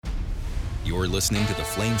You're listening to the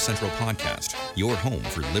Flame Central Podcast, your home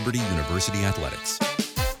for Liberty University athletics.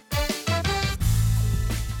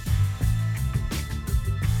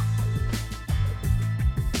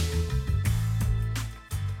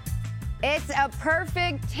 It's a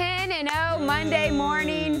perfect 10-0 Monday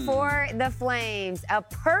morning for the Flames. A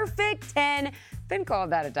perfect 10. Been called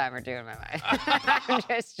that a time or two in my life. I'm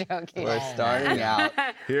just joking. We're starting out.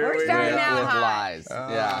 We're starting out with hot.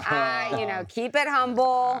 lies. Keep it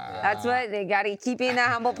humble. That's what they got to keep eating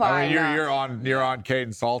that humble pie. I mean, you're on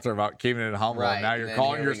Caden Salter about keeping it humble, Right, and now you're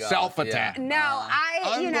calling yourself a 10. No,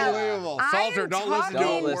 Unbelievable. Salter, don't listen to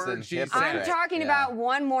a word she said. I'm talking about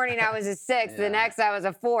one morning I was a 6, the next I was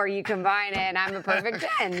a 4. You combine it, and I'm a perfect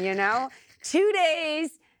 10. 2 days.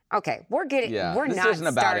 Okay, we're not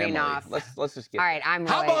starting off. Let's just get. All right, I'm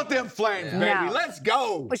really. How about them Flames, baby? No. Let's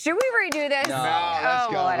go. Should we redo this? No,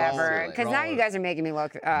 let's go. Whatever. Because now you guys are making me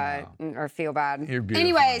look or feel bad. You're beautiful.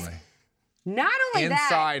 Anyways, not only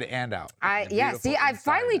inside and out. I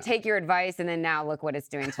finally take your advice, and then now look what it's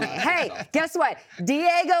doing to me. Hey, guess what?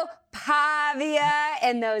 Diego Pavia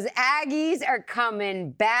and those Aggies are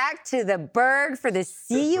coming back to the Berg for the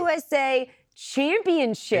CUSA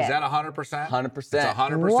Championship. Is that 100%? 100%. It's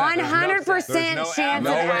 100%. 100% chance.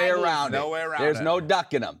 No way around it. No way around There's it. no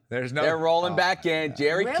ducking them. They're rolling back in.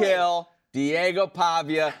 Jerry Really? Kill, Diego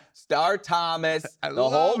Pavia, Star Thomas, the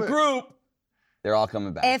whole group. They're all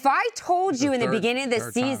coming back. If I told you in the beginning of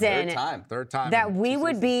the season Third time that we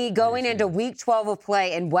would be going into week 12 of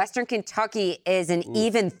play and Western Kentucky is an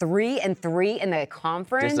even 3-3 in the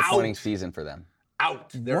conference. Disappointing season for them.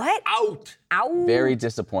 Out. They're What? out. Ow. Very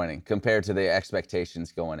disappointing compared to the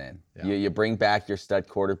expectations going in. Yeah. You bring back your stud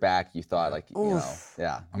quarterback. You thought I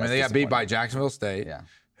mean, they got beat by Jacksonville State,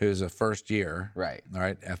 who's a first year. Right. All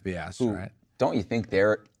right, FBS, right? Don't you think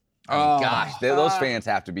they're... gosh, those fans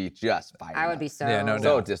have to be just fired I would up. be so. Yeah, no doubt.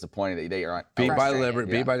 So disappointed that they are Beat by frustrated.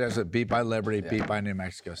 Liberty, beat by Jacksonville, beat by Liberty, beat by New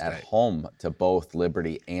Mexico State. at home to both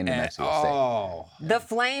Liberty and New Mexico State. The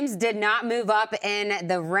Flames did not move up in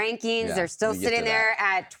the rankings. Yeah, They're still we get sitting to there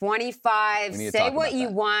at 25. We need to Say talk what about you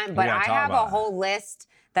that. want, but gotta I talk have a about whole list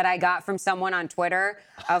that I got from someone on Twitter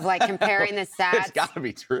of comparing the It's stats got to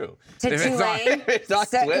be true. to If it's on- Tulane. It's on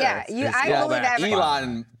Twitter. Yeah, I called believe that. every.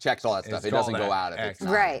 Elon checks all that stuff. It's It doesn't called go out that. if it's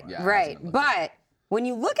not. Right, Yeah, right. it doesn't. But when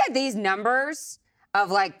you look at these numbers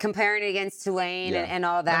of comparing it against Tulane and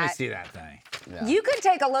all that. Let me see that thing. Yeah. You could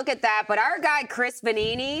take a look at that, but our guy Chris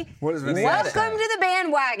Vanini, What does Vanini welcome say? to the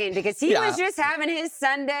bandwagon because he Yeah. was just having his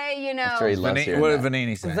Sunday, I'm sure he loves hearing What did that.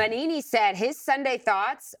 Vanini say? Vanini said his Sunday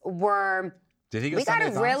thoughts were, Did he go we got to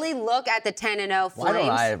Sunday thoughts? really look at the 10-0 Flames. Why don't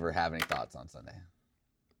I ever have any thoughts on Sunday?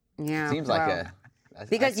 Yeah, Seems well, like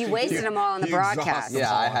because you wasted them all in the You broadcast. exhausted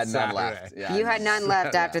Yeah, I on had none Saturday. left. Yeah, You had none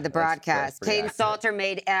left after the That's broadcast. pretty Caden accurate. Salter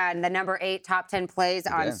made the number 8 top 10 plays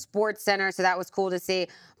on did. Sports Center, so that was cool to see.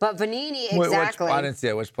 But Vanini, Which- exactly. I didn't see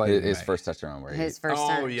it. Which play did he His make? first touchdown where his first Oh,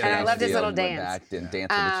 time. yeah, And I that loved was his good. little dance. Back and dance with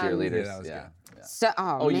the cheerleaders. Yeah, that was good. So,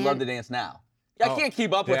 Oh, you man. love the dance now. I can't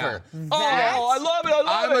keep up with Yeah. her. Oh, I love it.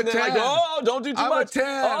 I'm a And then I 10. go, oh, don't do too I'm much. a 10.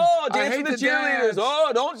 Oh, I dance hate with the to cheerleaders. dance.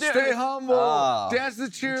 Oh, don't do Stay humble. Oh. Dance the Oh,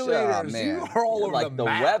 cheerleaders. man. You are all You're over like the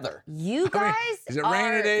map. weather. You guys Is it are,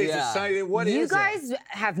 rainy days? Yeah. Is it sunny? What is you it? guys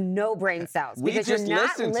have no brain cells We because just you're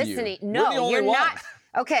not listen to you. listening. We're No, the only you're one. not.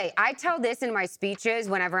 Okay, I tell this in my speeches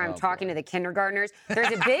whenever I'm talking to the kindergartners.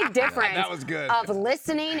 There's a big difference That was good. of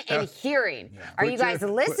listening and hearing. Are Put you guys your-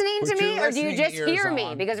 listening put to me your or do you listening just ears hear me?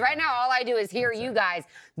 on. Because right now all I do is hear you guys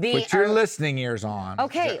being. Put your listening ears on.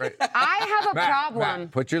 Okay, I have a Matt, problem.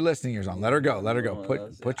 Matt, put your listening ears on. Let her go. Let her go. Put your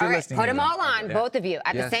All right, listening put ears them all on, Yeah. both of you,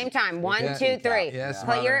 at the Yes. same time. One, Yes. two, three. Yes,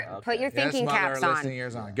 put your mother. put your thinking yes, mother, caps on. listening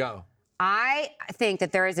ears on. Go. I think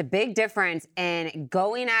that there is a big difference in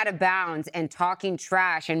going out of bounds and talking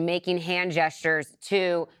trash and making hand gestures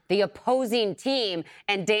to the opposing team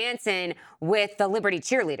and dancing with the Liberty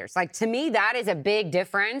cheerleaders. To me, that is a big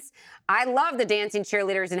difference. I love the dancing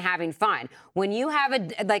cheerleaders and having fun. When you have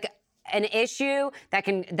an issue that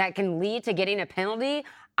can lead to getting a penalty,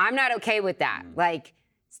 I'm not okay with that.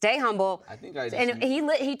 Stay humble. I think I just and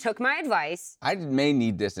he took my advice. I may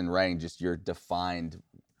need this in writing, just your defined.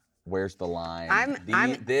 Where's the line? I'm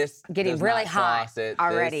this getting does really not hot cross it.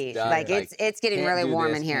 already. This does, It's getting can't really do warm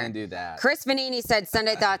this, in here. Can't do that. Chris Vanini said,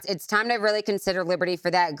 Sunday thoughts, it's time to really consider Liberty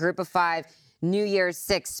for that group of 5 New Year's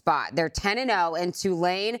 6 spot. They're 10-0, and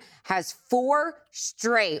Tulane has 4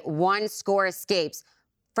 straight one-score escapes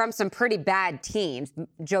from some pretty bad teams.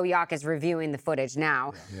 Joe Yock is reviewing the footage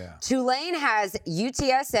now. Yeah. Tulane has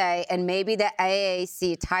UTSA and maybe the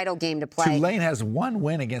AAC title game to play. Tulane has one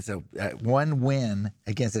win against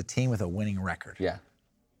a team with a winning record. Yeah.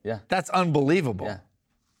 That's unbelievable. Yeah.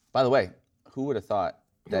 By the way, who would have thought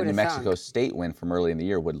that New Mexico State win from early in the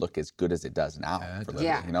year would look as good as it does now. For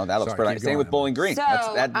Liberty. You know, that looks pretty nice. Same with Bowling Green. So,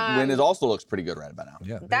 that win also looks pretty good right about now.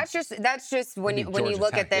 Yeah, that's just when you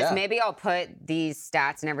look at this. Maybe I'll put these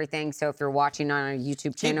stats and everything. So if you're watching on our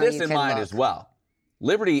YouTube channel, keep this in mind as well.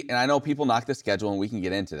 Liberty, and I know people knock the schedule, and we can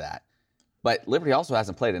get into that. But Liberty also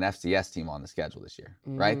hasn't played an FCS team on the schedule this year,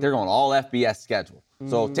 right? They're going all FBS schedule.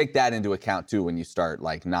 So take that into account too when you start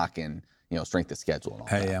like knocking, strength of schedule and all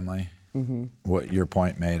that. Hey, Emily, what your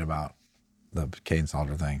point made about the Caden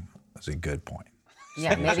Salter thing was a good point.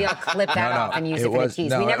 Yeah, maybe I'll clip that off and use it for the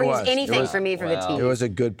tease. We never use anything for me for the tease. It was a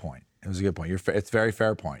good point. It was a good point. It's a very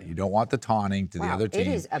fair point. You don't want the taunting to the other team. It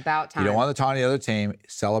is about time. You don't want the taunting to the other team.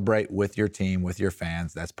 Celebrate with your team, with your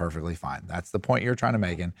fans. That's perfectly fine. That's the point you're trying to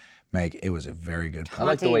make. It was a very good point. I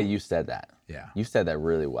like the way you said that. Yeah. You said that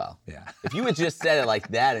really well. Yeah. If you had just said it like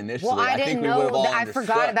that initially, I think didn't we know would have all that. I understood.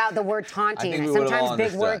 forgot about the word taunting. Sometimes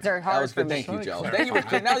big words are hard for me. Thank you, Joe. Thank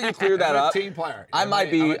you. Now that you cleared that up, team player.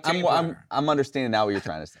 I'm understanding now what you're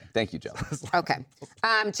trying to say. Thank you, Joe. Okay.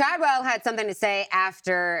 Chadwell had something to say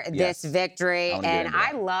after this victory, and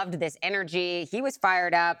I loved this energy. He was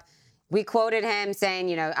fired up. We quoted him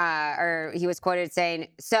saying, or he was quoted saying,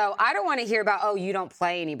 "So I don't want to hear about, you don't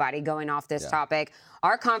play anybody," going off this topic.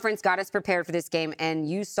 Our conference got us prepared for this game, and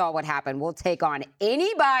you saw what happened. We'll take on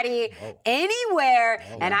anybody, anywhere,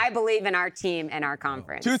 and I believe in our team and our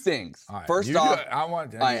conference. Two things. Right. First off, I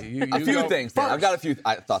want a few things. I've got a few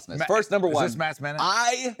thoughts on this. First, number one. Is this Matt's minute?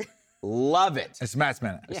 I love it. It's Matt's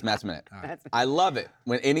minute. It's Matt's minute. I love it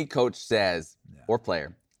when any coach says, or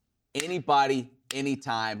player, anybody,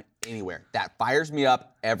 anytime, anywhere. That fires me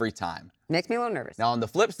up every time. Makes me a little nervous. Now, on the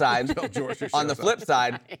flip side,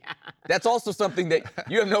 that's also something that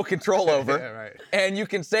you have no control over. Yeah, right. And you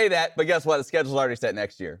can say that, but guess what? The schedule's already set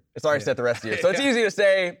next year. It's already set the rest of the year. So it's easy to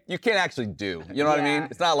say, you can't actually do. You know what I mean?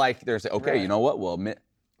 It's not like there's, you know what? Well,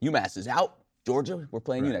 UMass is out. Georgia, we're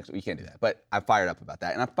playing you next week. You can't do that. But I'm fired up about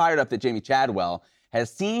that. And I'm fired up that Jamie Chadwell has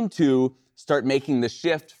seemed to start making the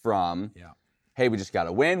shift from, hey, we just got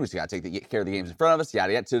to win. We just got to take care of the games in front of us,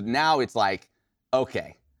 yada, yada. To now it's like,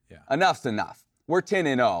 okay, enough's enough. We're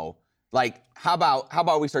 10-0. Like, how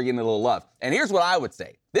about we start getting a little love? And here's what I would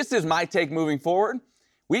say. This is my take moving forward.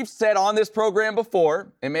 We've said on this program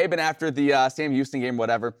before, it may have been after the Sam Houston game,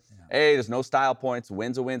 whatever, hey, there's no style points.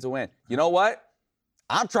 Win's a win's a win. You know what?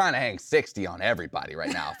 I'm trying to hang 60 on everybody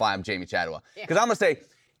right now if I'm Jamie Chadwell. Because I'm going to say,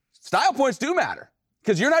 style points do matter.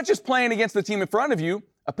 Because you're not just playing against the team in front of you.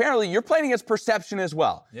 Apparently, you're playing against perception as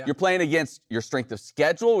well. Yeah. You're playing against your strength of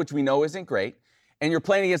schedule, which we know isn't great. And you're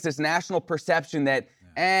playing against this national perception that,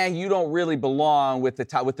 you don't really belong with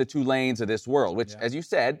the two lanes of this world, which, as you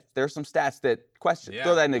said, there's some stats that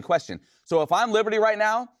throw that into question. So if I'm Liberty right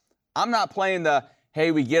now, I'm not playing the,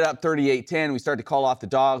 hey, we get up 38-10, we start to call off the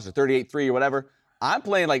dogs, or 38-3 or whatever. I'm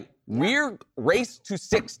playing like we're race to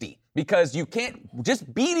 60 because you can't,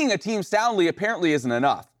 just beating a team soundly apparently isn't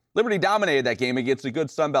enough. Liberty dominated that game against a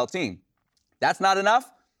good Sun Belt team. That's not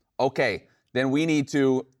enough? Okay, then we need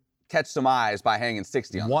to catch some eyes by hanging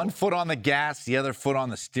 60 on one foot on the gas, the other foot on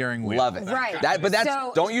the steering wheel. Love it. Right.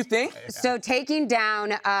 Don't you think? So taking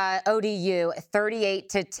down ODU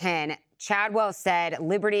 38-10, Chadwell said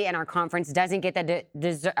Liberty and our conference doesn't get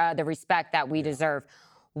the respect that we deserve.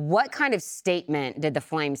 What kind of statement did the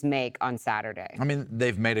Flames make on Saturday? I mean,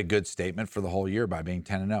 they've made a good statement for the whole year by being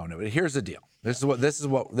 10-0. No, but here's the deal. This is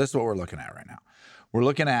what we're looking at right now. We're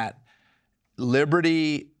looking at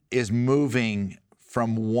Liberty is moving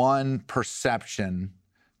from one perception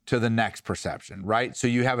to the next perception, right? So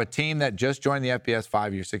you have a team that just joined the FBS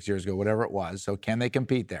 5 years, 6 years ago, whatever it was. So can they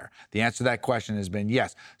compete there? The answer to that question has been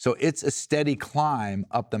yes. So it's a steady climb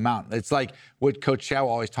up the mountain. It's like what Coach Chow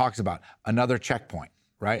always talks about, another checkpoint.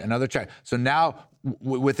 Right? Another check. So now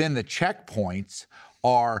within the checkpoints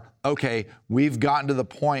are, okay, we've gotten to the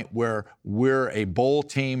point where we're a bowl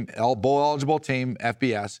eligible team,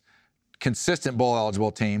 FBS, consistent bowl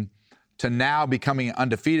eligible team, to now becoming an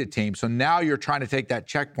undefeated team. So now you're trying to take that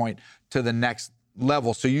checkpoint to the next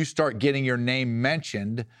level. So you start getting your name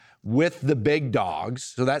mentioned with the big dogs.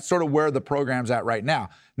 So that's sort of where the program's at right now.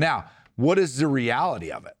 Now, what is the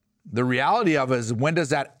reality of it? The reality of it is, when does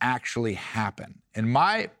that actually happen? In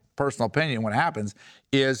my personal opinion, what happens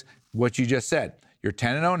is what you just said. You're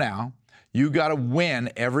 10-0 now. You got to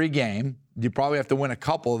win every game. You probably have to win a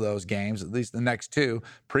couple of those games, at least the next two,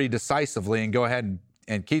 pretty decisively, and go ahead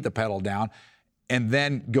and keep the pedal down, and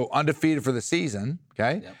then go undefeated for the season,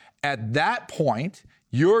 okay? Yep. At that point,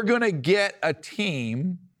 you're going to get a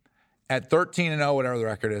team at 13-0, whatever the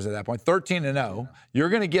record is at that point, 13-0, you're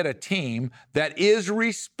going to get a team that is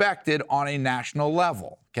respected on a national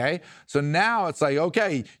level, okay? So now it's like,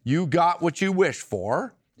 okay, you got what you wished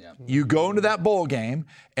for, Yeah. You go into that bowl game,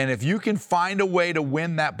 and if you can find a way to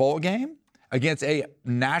win that bowl game against a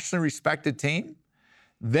nationally respected team,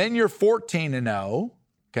 then you're 14-0,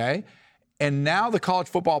 okay? And now the college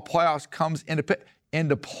football playoffs comes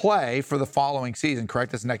into play for the following season,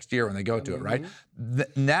 correct? That's next year when they go to it, right?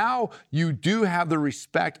 Now you do have the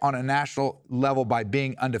respect on a national level by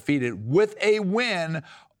being undefeated with a win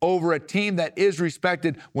over a team that is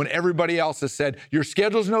respected when everybody else has said, your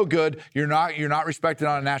schedule's no good, you're not respected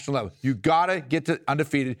on a national level. You gotta get to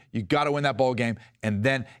undefeated, you gotta win that bowl game, and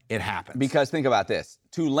then it happens. Because think about this,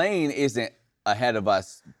 Tulane isn't ahead of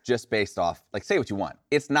us just based off, like, say what you want.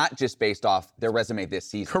 It's not just based off their resume this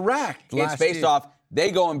season. Correct. It's based off, they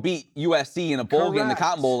go and beat USC in a bowl game, the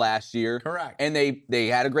Cotton Bowl last year. Correct. And they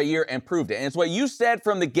had a great year and proved it. And it's what you said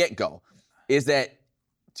from the get-go, is that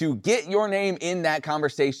to get your name in that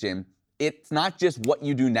conversation, it's not just what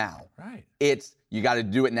you do now. Right. It's you got to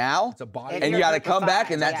do it now. It's a body and you got to come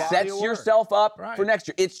back, and that sets yourself up for next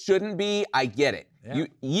year. It shouldn't be, I get it. Yeah.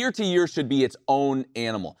 Year to year should be its own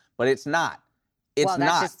animal, but it's not. It's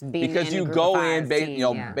not, because you go in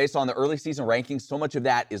based on the early season rankings. So much of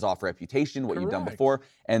that is off reputation, what you've done before,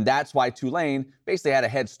 and that's why Tulane basically had a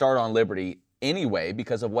head start on Liberty anyway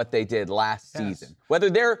because of what they did last season. Whether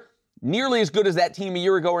they're nearly as good as that team a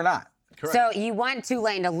year ago or not. Correct. So you want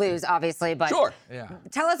Tulane to lose, obviously, but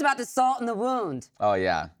tell us about the salt in the wound. Oh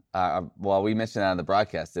yeah. Well, we mentioned that on the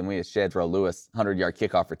broadcast, and we had Shedro Lewis 100-yard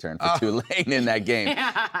kickoff return for Tulane in that game.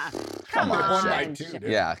 Come on, Shed.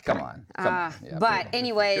 Yeah, come on. Yeah, but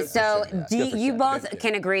anyway, so you both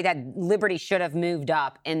can agree that Liberty should have moved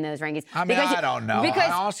up in those rankings. I mean, I don't know.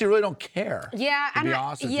 I honestly really don't care. Yeah,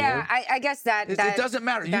 I guess that it doesn't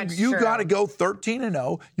matter. You got to go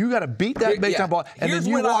 13-0. You got to beat that big time ball, and then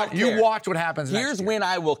you watch what happens next year. Here's when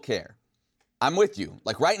I will care. I'm with you.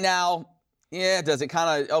 Like right now. Yeah, does it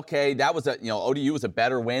kind of, okay, that was ODU was a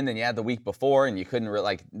better win than you had the week before, and you couldn't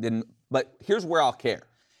really, but here's where I'll care,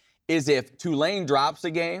 is if Tulane drops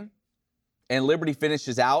a game and Liberty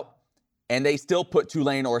finishes out, and they still put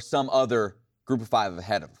Tulane or some other group of five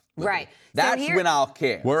ahead of Liberty. Right. That's when I'll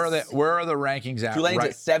care. Where are the rankings at? Tulane's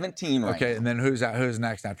at 17 right Okay, and then who's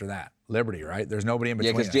next after that? Liberty, right? There's nobody in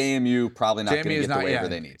between. Yeah, because JMU probably not going to get the waiver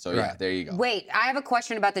they need. So, there you go. Wait, I have a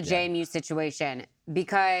question about the JMU situation,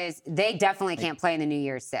 because they definitely can't play in the New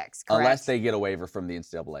Year's Six, correct? Unless they get a waiver from the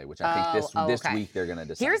NCAA, which I think this week they're going to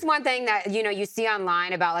decide. Here's one thing that, you see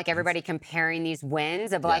online about, like, everybody comparing these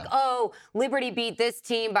wins of, like, Liberty beat this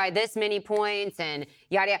team by this many points and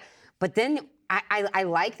yada, yada. But then I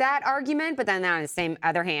like that argument, but then on the same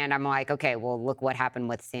other hand, I'm like, okay, well, look what happened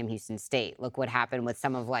with Sam Houston State. Look what happened with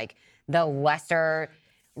some of, like, the lesser,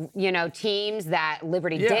 teams that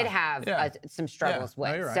Liberty did have some struggles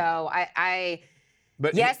with. No, right. So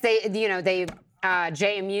yes,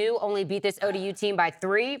 JMU only beat this ODU team by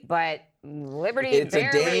 3, but Liberty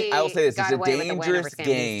I will say this, it's a dangerous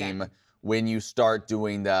game when you start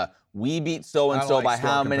doing we beat so-and-so by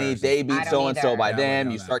how many, they beat so-and-so by them.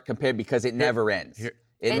 You start comparing because it never ends.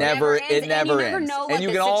 It never ends. And you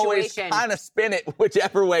can always kind of spin it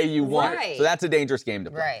whichever way you want. Right. So that's a dangerous game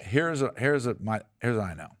to play. Right. Here's what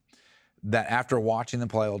I know. That after watching them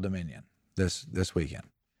play Old Dominion this weekend,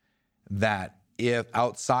 that if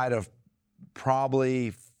outside of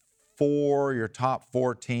probably your top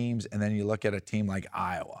 4 teams, and then you look at a team like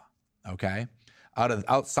Iowa, okay?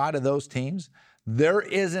 Outside of those teams, there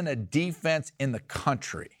isn't a defense in the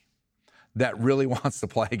country that really wants to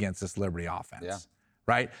play against this Liberty offense. Yeah.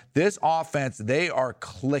 Right? This offense, they are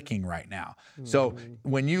clicking right now. So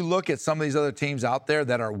when you look at some of these other teams out there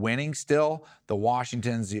that are winning still, the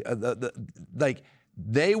Washingtons,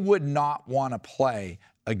 they would not want to play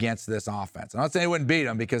against this offense. I'm not saying they wouldn't beat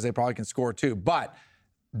them because they probably can score too, but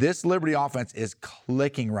this Liberty offense is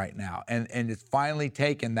clicking right now, and it's finally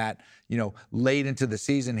taken that, late into the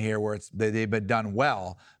season here where they've been done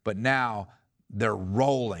well, but now they're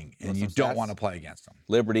rolling, and you don't want to play against them.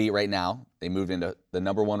 Liberty right now, they moved into the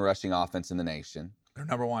number 1 rushing offense in the nation. They're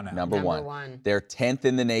number 1 now. Number one. They're 10th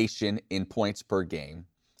in the nation in points per game.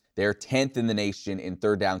 They're 10th in the nation in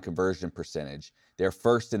third down conversion percentage. They're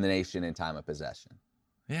 1st in the nation in time of possession.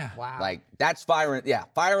 Yeah. Wow. Like, that's firing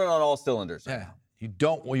on all cylinders right now.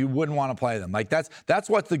 You wouldn't want to play them. Like, that's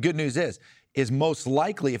what the good news is most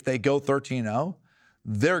likely if they go 13-0,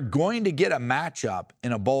 they're going to get a matchup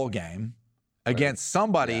in a bowl game against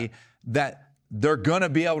somebody that they're going to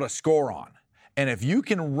be able to score on. And if you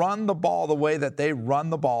can run the ball the way that they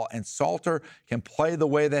run the ball, and Salter can play the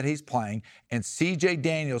way that he's playing, and C.J.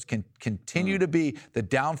 Daniels can continue to be the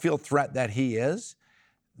downfield threat that he is,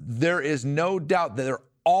 there is no doubt that they're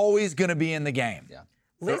always going to be in the game. Yeah.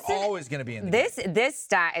 They're always going to be in the game. This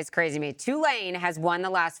stat is crazy to me. Tulane has won the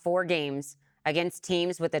last 4 games against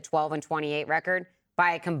teams with a 12-28 record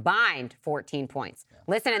by a combined 14 points. Yeah.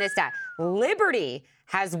 Listen to this stat. Liberty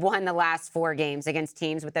has won the last 4 games against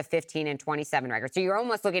teams with a 15-27 record. So you're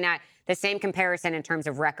almost looking at the same comparison in terms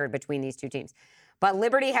of record between these two teams. But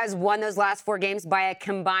Liberty has won those last 4 games by a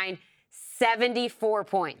combined 74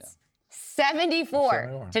 points. Yeah.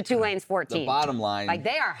 74 to Tulane's 14. The bottom line. Like,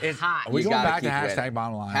 they are hot. Are we going back to hashtag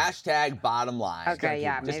bottom line? Hashtag bottom line. Okay,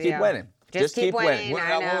 yeah. Just keep winning. Just keep winning. What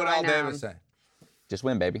would Al Davis say? Just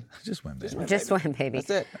win, baby. Just win, baby. Just win, baby. That's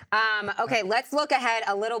it. Okay, let's look ahead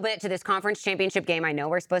a little bit to this conference championship game. I know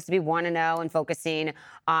we're supposed to be 1-0 and focusing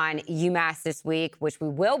on UMass this week, which we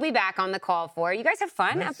will be back on the call for. You guys have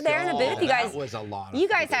fun up there in the booth. You guys, that was a lot of you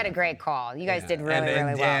guys had a great call. You guys did really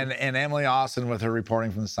well. And Emily Austin with her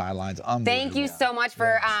reporting from the sidelines. Thank you so much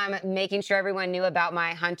for making sure everyone knew about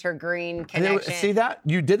my Hunter Green connection. See that?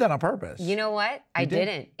 You did that on purpose. You know what? I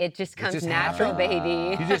didn't. It just comes natural,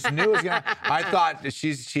 baby. You just knew it was going to. I thought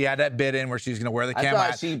she had that bit in where she's going to wear the camo. I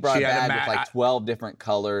thought she brought a bag with like 12 different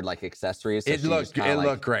colored like accessories. So it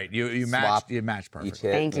looked great. You matched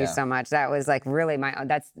perfectly. Thank you so much. That was like really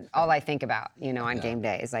that's all I think about, on game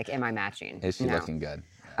day is like, am I matching? Is she looking good?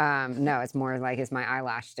 No, it's more like, is my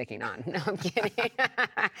eyelash sticking on? No, I'm kidding.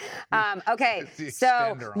 Okay,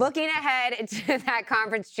 so looking ahead to that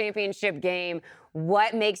conference championship game,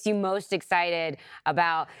 what makes you most excited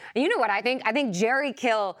about, you know what I think? I think Jerry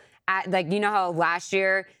Kill, how last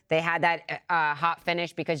year they had that hot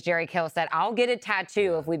finish because Jerry Kill said, I'll get a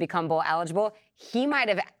tattoo if we become bowl eligible. He might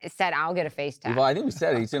have said, I'll get a face tat. Well, I think we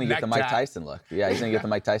said he's going to get the Mike Tyson look. Yeah, he's going to get the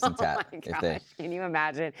Mike Tyson tat. Oh my gosh, can you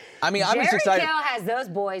imagine? I mean, I'm Jerry just excited. Kill has those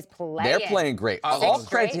boys playing. They're playing great. All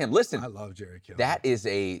credit to him. Listen, I love Jerry Kill.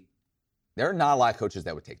 There are not a lot of coaches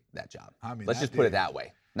that would take that job. Let's just put it that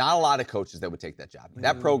way. Not a lot of coaches that would take that job.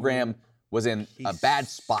 That program was in a bad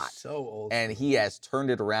spot. So old. And he has turned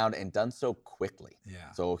it around and done so quickly. Yeah.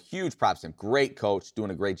 So huge props to him. Great coach,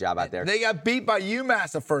 doing a great job out there. They got beat by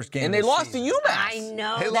UMass the first game. And they lost to UMass. I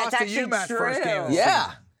know. They lost to UMass first game.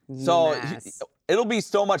 Yeah. So it'll be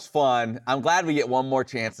so much fun. I'm glad we get one more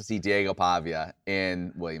chance to see Diego Pavia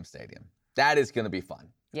in Williams Stadium. That is going to be fun.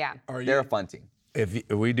 Yeah. They're a fun team. If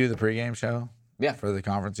we do the pregame show for the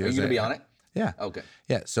conference, are you going to be on it? Yeah. Okay.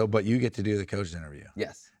 Yeah. So, but you get to do the coach's interview.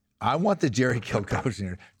 Yes. I want the Jerry Kill coach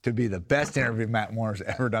interview to be the best interview Matt Moore's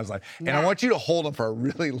ever done. And I want you to hold him for a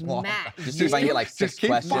really long time. Just see if I can get like 6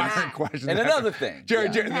 questions. questions. And another thing. Jerry,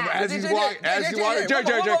 as you walk,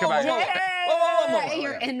 Jerry, come back.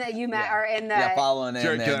 You're in the UMass or in the. Yeah, following him.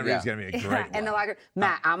 Jerry Kill interview is going to be a great one. In the locker.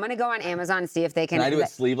 Matt, I'm going to go on Amazon and see if they can. Can I do it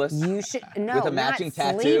sleeveless? You should. No, with a matching not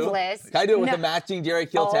tattoo. Sleeveless. Can I do it with a matching Jerry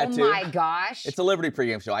Kill tattoo? Oh my gosh. It's a Liberty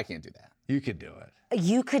pregame show. I can't do that. You could do it.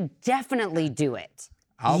 You could definitely do it.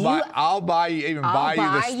 I'll buy you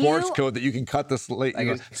the sports coat that you can cut the sleeve.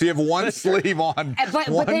 So you have one sleeve on,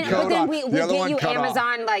 but then we get you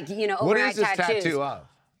Amazon overnight What is this tattoos. tattoo of?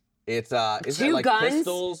 It's 2 like guns,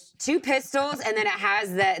 pistols? 2 pistols, and then it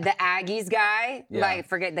has the Aggies guy,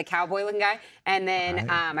 forget the cowboy looking guy, and then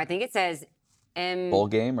I think it says bowl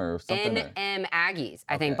game or something. NM Aggies.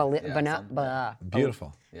 I think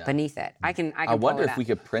Beautiful. Beneath it. I wonder if we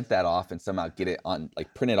could print that off and somehow get it on,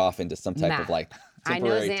 print it off into some type of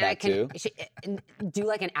temporary tattoo. Do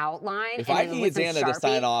like an outline. If I can get Xana to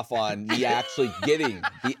sign off on me actually getting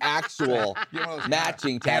the actual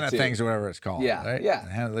matching tattoo. Hannah things or whatever it's called. Yeah. Right?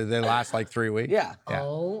 Yeah. They last like 3 weeks. Yeah.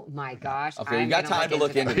 Oh my gosh. Okay, you got time to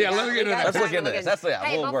look into this. Yeah, let's get into this. Let's look into this.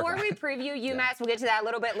 Hey, before we preview UMass, we'll get to that a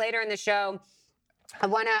little bit later in the show. I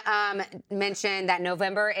want to mention that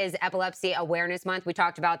November is Epilepsy Awareness Month. We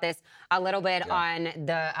talked about this a little bit on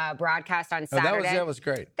the broadcast on Saturday. That was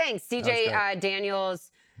great. Thanks. CJ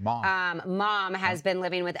Daniels' mom has been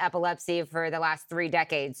living with epilepsy for the last 3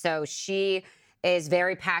 decades. So she is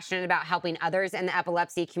very passionate about helping others in the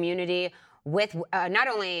epilepsy community with not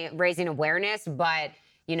only raising awareness, but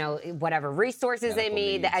whatever resources they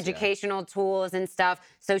need, the educational tools and stuff.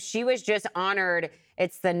 So she was just honored.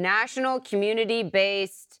 It's the National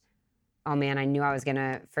Community-Based, oh man, I knew I was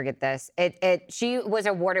gonna forget this. She was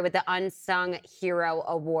awarded with the Unsung Hero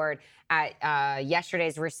Award at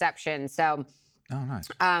yesterday's reception. So oh,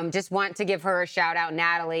 nice. Just want to give her a shout out.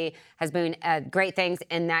 Natalie has been great things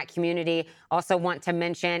in that community. Also want to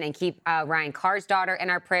mention and keep Ryan Carr's daughter in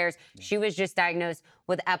our prayers. She was just diagnosed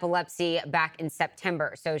with epilepsy back in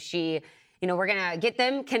September. So she, we're going to get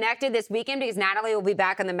them connected this weekend because Natalie will be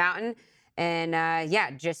back on the mountain. And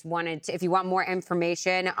just wanted to, if you want more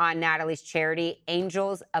information on Natalie's charity,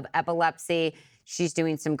 Angels of Epilepsy, she's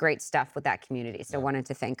doing some great stuff with that community. So wanted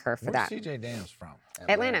to thank her for that. Where's CJ Daniels from?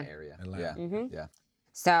 Atlanta area. Atlanta. Yeah.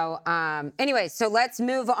 So anyway, so let's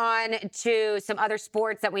move on to some other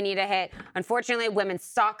sports that we need to hit. Unfortunately, women's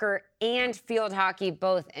soccer and field hockey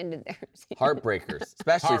both ended their season. Heartbreakers,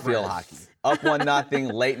 especially field hockey. Up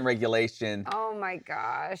 1-0, late in regulation. Oh my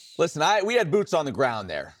gosh. Listen, we had boots on the ground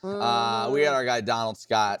there. We had our guy Donald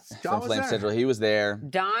Scott from Flame Central. He was there.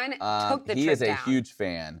 Don took the He trip is a down. huge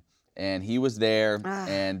fan, and he was there.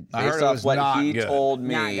 And I heard based it off was what not he good. told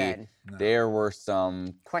Not me, good. there were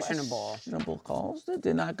some Questionable calls that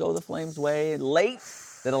did not go the Flames' way late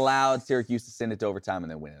that allowed Syracuse to send it to overtime and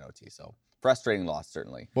then win in OT. So frustrating loss,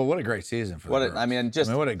 certainly. Well, what a great season for the girls.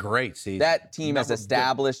 What a great season. That team has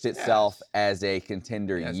established itself as a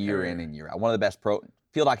contender year in and year out. One of the best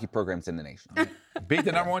field hockey programs in the nation. Beat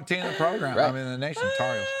the number 1 team in the program. Right. I mean, in the nation,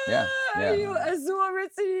 Tar Heels.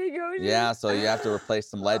 Yeah, so you have to replace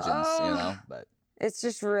some legends, but It's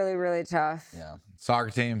just really, really tough. yeah.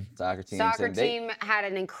 Soccer team. Soccer team had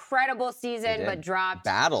an incredible season, but dropped.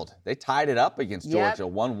 Battled. They tied it up against Yep.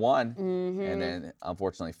 Georgia 1-1, and then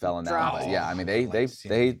unfortunately fell in that Dropped. one. But yeah, I mean they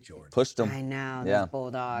Georgia. pushed them. I know, Yeah. those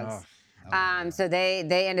Bulldogs. So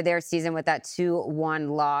they ended their season with that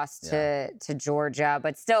 2-1 loss to Georgia,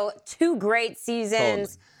 but still 2 great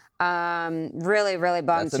seasons. Really, really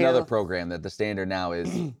bummed That's another program that the standard now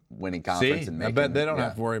is winning conference and I making. bet they don't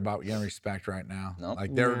have to worry about getting respect right now. Nope.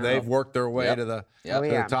 Like they've worked their way to the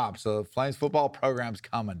Yep. top. So the Flames football program's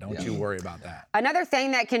coming. Don't you worry about that. Another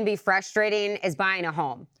thing that can be frustrating is buying a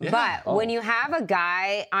home. Yeah. But when you have a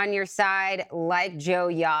guy on your side like Joe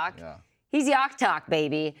Yock, he's Yock Talk,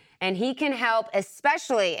 baby, and he can help,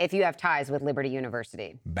 especially if you have ties with Liberty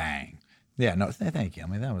University. Bang. Yeah, no, thank you. I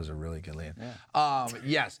mean, that was a really good lead. Yeah.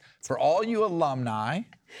 Yes, for all you alumni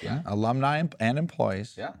and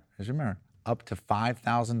employees, just remember, up to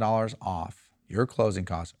 $5,000 off your closing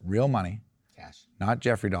costs, real money, cash, not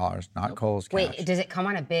Jeffrey dollars, not Cole's cash. Wait, does it come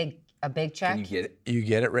on a big check? Can you get it? You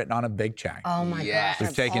get it written on a big check. Oh my gosh, We've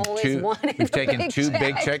I've taken always two. wanted We've a taken big 2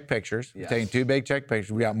 big check. check pictures. We've taken 2 big check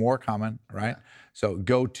pictures. We got more coming, right? So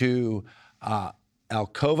go to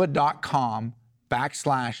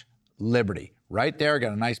alcova.com/Liberty. Right there,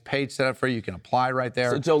 got a nice page set up for you. You can apply right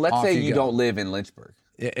there. So Joe, let's Off say you go. don't live in Lynchburg.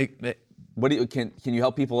 What do you can you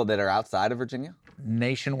help people that are outside of Virginia?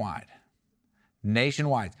 Nationwide.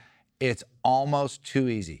 It's almost too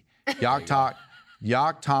easy. Yock Talk.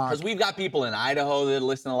 Because we've got people in Idaho that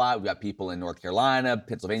listen a lot. We've got people in North Carolina,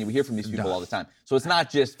 Pennsylvania. We hear from these people all the time. So it's not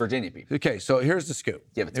just Virginia people. Okay, so here's the scoop.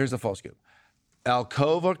 Here's the full scoop.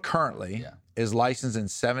 Alcova currently is licensed in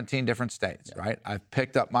 17 different states, right? I've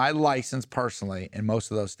picked up my license personally in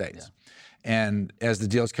most of those states. And as the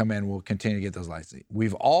deals come in, we'll continue to get those licenses.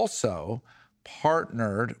 We've also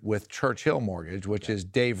partnered with Churchill Mortgage, which is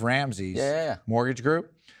Dave Ramsey's mortgage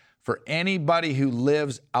group. For anybody who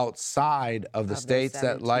lives outside of the states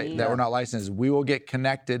that we're not licensed, we will get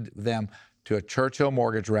connected them to a Churchill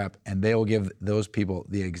Mortgage rep, and they will give those people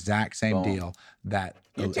the exact same deal that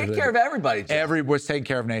you take care of everybody. Everyone's taken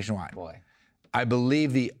care of nationwide. Boy, I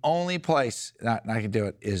believe the only place that I can do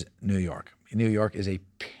it is New York. New York is a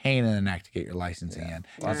pain in the neck to get your licensing in.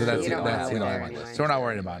 Well, so that's the only one. So we're not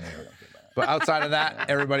worried about New York. But outside of that,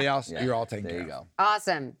 everybody else, you're all taken care of. There you go.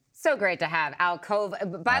 Awesome. So great to have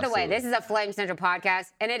Alcova. By the way, this is a Flame Central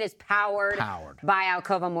podcast, and it is powered by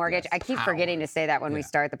Alcova Mortgage. I keep forgetting to say that when we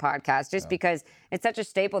start the podcast, just because it's such a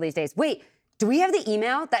staple these days. Wait, do we have the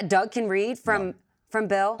email that Doug can read from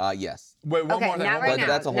Bill? Yes. Wait, one more thing. Not right now.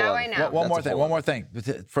 That's a whole Not other right thing. now. One more thing.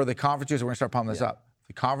 For the conferences, we're going to start pumping this up.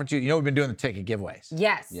 The conference, we've been doing the ticket giveaways.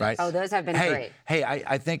 Yes. Right? Oh, those have been great. Hey,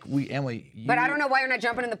 I think Emily. But I don't know why you're not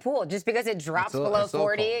jumping in the pool. Just because it drops below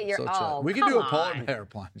 40, we can do a polar bear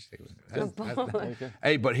plunge.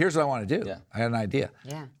 Hey, but here's what I want to do. I had an idea.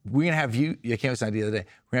 Yeah. We're gonna have you. I came with this idea the other day.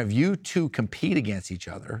 We're gonna have you two compete against each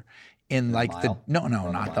other in like the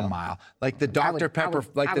not the mile, like the Dr. Pepper,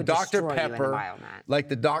 like the Dr. Pepper, like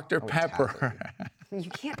the Dr. Pepper. You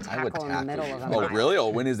can't tackle in the middle of a mile. Oh, really? Oh,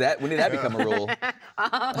 when did that become a rule?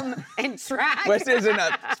 And track. This isn't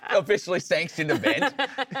an officially sanctioned event.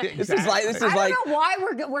 This is like. I don't know why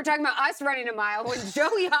we're talking about us running a mile when Joe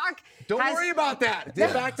Yock. Don't worry about that.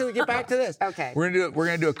 Get back to this. Okay. We're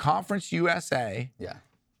gonna do a Conference USA.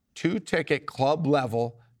 2-ticket club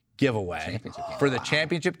level giveaway for the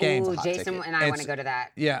championship games. Ooh, Jason and I want to go to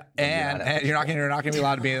that. Yeah, and you're not going to be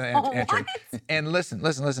allowed to be in the entry. And listen.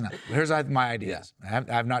 Here's my ideas. I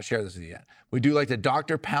have not shared this with you yet. We do like the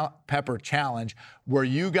Dr. Pepper challenge, where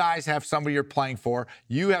you guys have somebody you're playing for,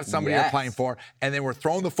 you have somebody you're playing for, and then we're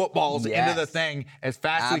throwing the footballs into the thing as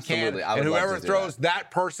fast as we can, and whoever throws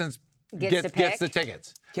that person's gets the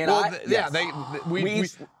tickets. we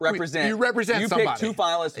represent. You represent somebody. You pick 2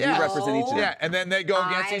 finalists. You represent each of them. Yeah, and then they go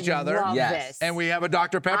against each other. Love Yes. this. And we have a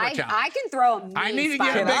Dr. Pepper challenge. I can throw a mean I need to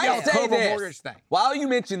get a spiral. big Can I say Alcova this? Mortgage thing. While you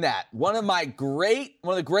mentioned that, one of the great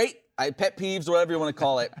pet peeves, or whatever you want to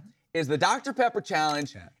call it, is the Dr. Pepper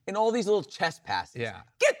challenge and all these little chest passes. Yeah.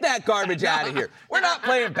 Get that garbage out of here. We're not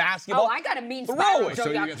playing basketball. Oh, I got a mean Throw spiral. it. Joe So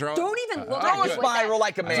you Doc. can throw it? Don't even look Throw at a me with spiral that.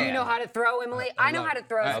 like a man. Do you know how to throw, Emily? I know how to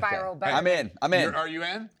throw a spiral. But I'm in. Are you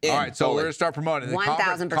in? In, All right, so totally. we're going to start promoting. The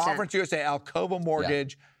 1000%. Conference USA, Alcova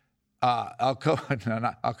Mortgage,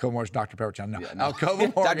 Alcova Mortgage, Dr. Pepper Challenge. No,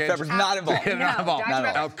 Alcova Mortgage. Dr. Pepper's not involved. Not involved.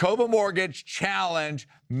 Dr. Pepper. Alcova Mortgage Challenge.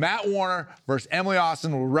 Matt Warner versus Emily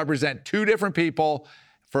Austin will represent 2 different people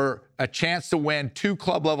for a chance to win 2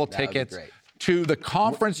 club-level tickets great. to the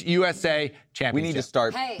Conference USA Championship. We need to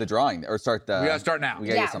start the drawing, or start the. We got to start now. We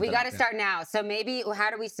gotta get we got to something. start now. So maybe, how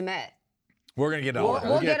do we submit? We're going to get all that.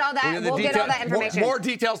 We'll get all that. We'll get all that information. More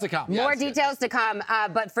details to come. More details to come.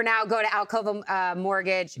 But for now, go to Alcova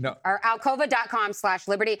Mortgage or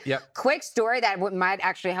alcova.com/liberty. Yep. Quick story that might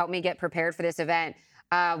actually help me get prepared for this event.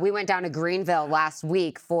 We went down to Greenville last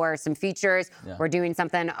week for some features. Yeah. We're doing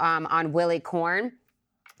something on Willie Korn.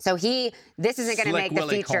 So this isn't going to make the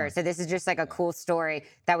feature. Korn. So this is just like a cool story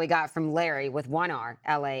that we got from Larry with 1 R,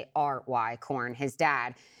 L-A-R-Y, Korn, his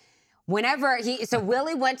dad. So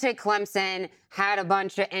Willie went to Clemson, had a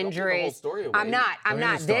bunch of injuries. Story away. I'm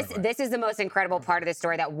not. This This is the most incredible part of the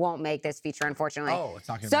story that won't make this feature, unfortunately. Oh, it's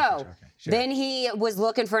not going to make the feature. Okay, sure. Then he was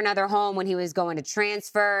looking for another home when he was going to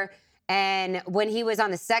transfer. And when he was on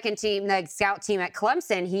the second team, the scout team at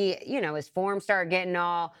Clemson, his form started getting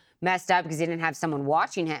all messed up because he didn't have someone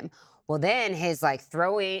watching him. Well, then his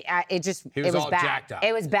throwing, it was all bad. jacked up.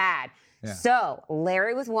 It was bad. Yeah. So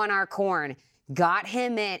Larry with 1 R Korn got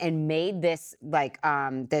him in and made this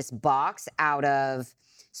this box out of.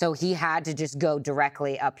 So he had to just go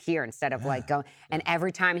directly up here instead of going. And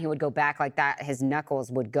every time he would go back like that, his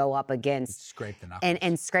knuckles would go up against. Scrape the knuckles.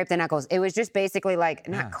 And scrape the knuckles. It was just basically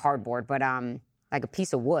not cardboard, but like a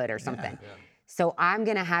piece of wood or something. Yeah. So I'm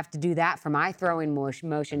gonna have to do that for my throwing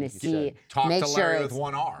motion to see. Talk make to sure Larry with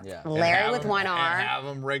 1 R. Yeah. Larry with 1 R. And have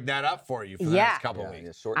him rig that up for you for the next couple of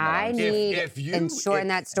weeks. I need and shorten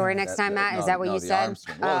that story next time, Matt. Is that what you said?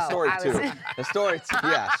 Well, the story too. The story too.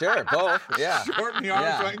 Yeah, sure, both. Yeah. Shorten the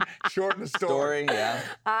arm swing, shorten the story. Yeah.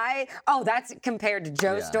 That's compared to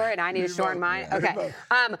Joe's story, and I need to shorten mine. Okay.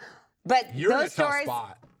 But You're those in a tough stories.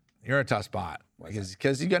 spot. You're in a tough spot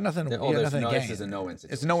because you got nothing. You got nothing to gain. This is a no-win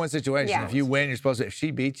situation. It's a no-win situation. Yeah. If you win, you're supposed to. If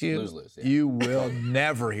she beats you, Lose, yeah. you will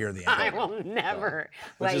never hear the end. I will never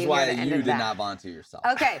let Which is you why hear the end you of did that. not volunteer yourself.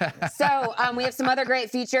 Okay, so we have some other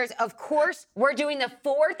great features. Of course, we're doing the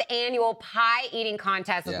 4th annual pie eating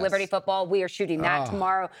contest with Yes. Liberty Football. We are shooting that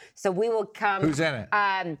tomorrow, so we will come. Who's in it?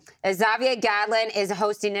 Xavier Gadlin is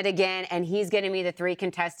hosting it again, and he's going to be the 3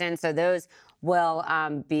 contestants. So those will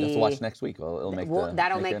be. You have to watch next week. Well, it'll make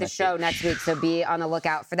that'll make the show next week. So be on the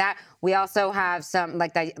lookout for that. We also have some,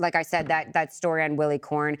 like I said, that story on Willie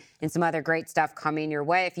Korn and some other great stuff coming your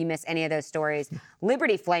way. If you miss any of those stories,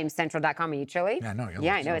 LibertyFlamesCentral.com. Are you chilly? Yeah, no.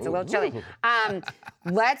 Yeah, I know it's a little chilly.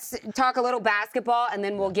 Let's talk a little basketball, and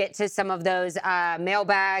then we'll get to some of those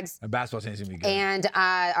mailbags. The basketball team's gonna be good. And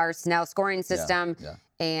our Snell scoring system. Yeah.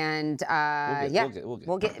 And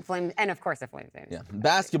we'll get Flames, and of course the Flames. Yeah.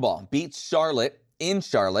 Basketball beats Charlotte in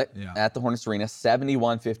Charlotte at the Hornets Arena,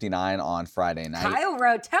 71-59 on Friday night. Kyle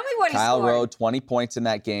Rowe, tell me what he Kyle scored. Rowe, 20 points in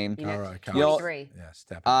that game. All right, Kyle. 23. Yeah,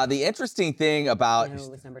 step. The interesting thing about No,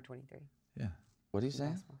 it was number 23. Yeah. What are you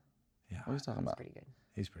saying? Yeah. What are you talking about? Pretty good.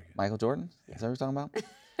 He's pretty good. Michael Jordan? Is that what you're talking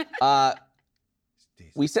about?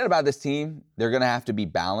 We said about this team, they're going to have to be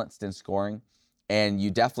balanced in scoring, and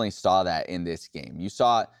you definitely saw that in this game. You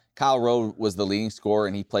saw Kyle Rowe was the leading scorer,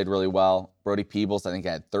 and he played really well. Brody Peebles, I think,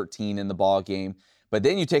 had 13 in the ball game. But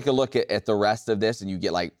then you take a look at the rest of this, and you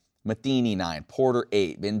get like Matheny 9, Porter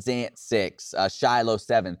 8, Van Zant 6, Shiloh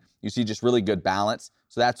 7. You see just really good balance.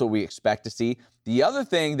 So that's what we expect to see. The other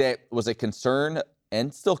thing that was a concern,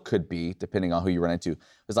 and still could be, depending on who you run into,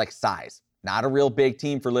 was like size. Not a real big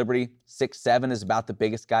team for Liberty. 6'7" is about the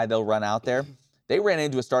biggest guy they'll run out there. They ran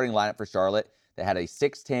into a starting lineup for Charlotte that had a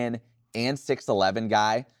 6'10" and 6'11"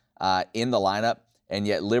 guy in the lineup, and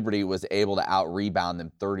yet Liberty was able to out-rebound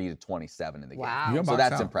them 30-27 in the game. Wow. So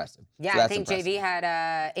that's impressive. Yeah, so I that's think impressive. JV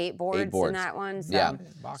had 8 boards in that one. So. Yeah.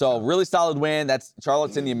 So really solid win. That's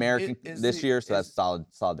Charlotte's in the American this year, so that's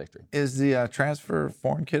solid victory. Is the transfer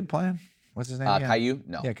foreign kid playing? What's his name? Caillou?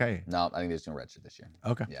 No. Yeah, Caillou. No, I think they're just going to redshirt this year.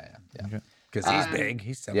 Okay. Yeah. Okay. Because he's big.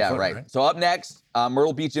 He's 7 Yeah, foot, right. So up next,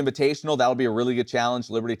 Myrtle Beach Invitational. That'll be a really good challenge.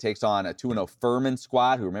 Liberty takes on a 2-0 Furman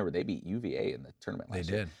squad, who, remember, they beat UVA in the tournament last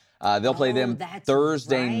year. They did. They'll play them that's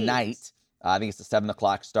Thursday right. night. I think it's a 7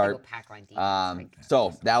 o'clock start.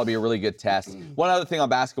 So that'll be a really good test. One other thing on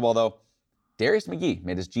basketball, though. Darius McGee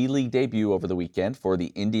made his G League debut over the weekend for the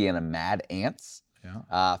Indiana Mad Ants.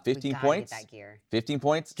 Yeah. 15 points. 15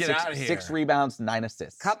 points. Get out of here. 6 rebounds, 9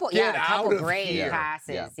 assists. A couple great here.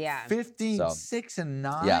 passes. Yeah. 15, 6, and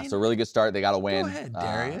 9. Yeah, so really good start. They got to win. Go ahead,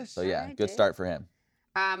 Darius. So yeah, good start for him.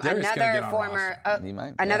 Another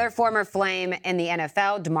former Flame in the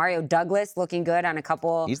NFL, Demario Douglas, looking good on a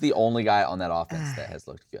couple. He's the only guy on that offense that has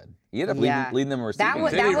looked good. He ended up leading them in receiving.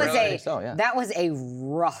 That was a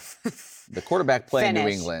rough. The quarterback play in New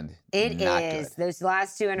finish. England. It not is. Good. Those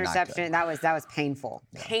last 2 interceptions, that was painful.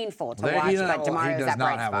 Yeah. Painful to watch, but Demario's he does that not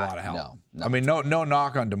bright have spot. a lot of help. No. I mean, no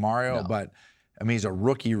knock on Demario, but I mean, he's a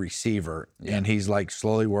rookie receiver, and he's like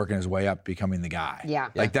slowly working his way up, becoming the guy. Yeah.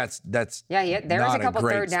 Like that's there was not a couple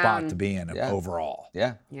great third spot down to be in overall.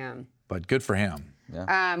 Yeah. But good for him.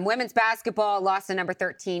 Yeah. Women's basketball lost to number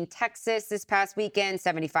 13 Texas this past weekend,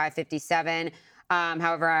 75-57.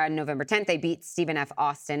 However, on November 10th, they beat Stephen F.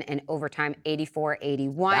 Austin in overtime,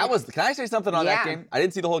 84-81. Can I say something on that game? I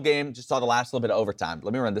didn't see the whole game, just saw the last little bit of overtime.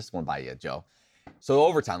 Let me run this one by you, Joe. So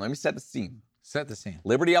overtime, let me set the scene. Set the scene.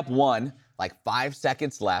 Liberty up 1, like 5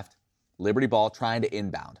 seconds left. Liberty ball trying to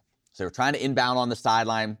inbound. So they were trying to inbound on the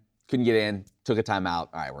sideline, couldn't get in, took a timeout.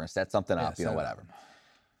 All right, we're going to set something up, whatever.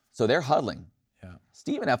 So they're huddling. Yeah.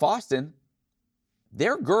 Stephen F. Austin,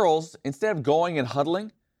 their girls, instead of going and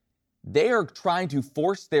huddling, they are trying to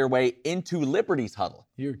force their way into Liberty's huddle.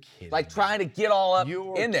 You're kidding. Like trying to get all up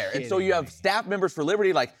in there. And so you have staff members for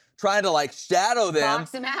Liberty like trying to like shadow them.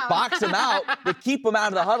 Box them out, but keep them out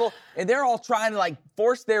of the huddle. And they're all trying to like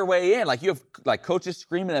force their way in. Like you have like coaches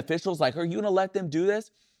screaming at officials like, are you going to let them do this?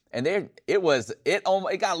 And it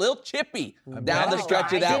got a little chippy down the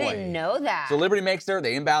stretch of that way. I didn't know that. So Liberty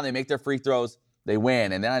they inbound, they make their free throws, they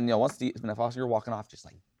win. And then, once Stephen F. Austin, you're walking off, just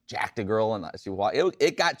like jacked a girl, and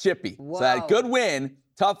it got chippy. Whoa. So that good win,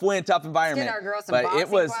 tough environment. Get our girls some but boxing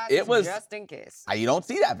it was just in case. You don't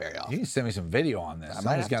see that very often. You can send me some video on this.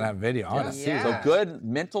 Somebody's got to have video. I want to see it. So good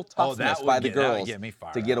mental toughness by the girls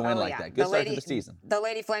to get a win like that. Good start to the season. The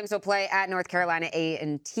Lady Flames will play at North Carolina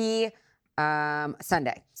A&T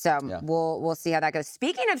Sunday. So we'll see how that goes.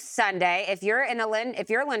 Speaking of Sunday, if you're a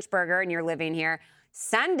Lynchburger and you're living here,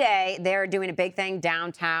 Sunday they're doing a big thing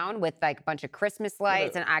downtown with like a bunch of Christmas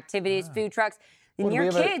lights and activities, food trucks. And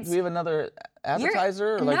your kids. Do we have another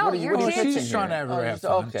advertiser? No, your kids. She's trying to have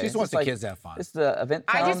fun. Okay. She just wants the kids to have fun. It's the event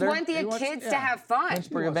calendar. I just want the kids to have fun.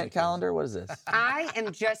 Lynchburg event calendar. What is this? I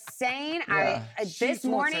am just saying. This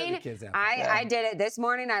morning, I did it. This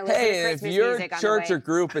morning, I listened to Christmas if your music church or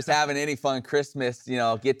group is having any fun Christmas,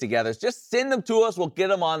 get-togethers, just send them to us. We'll get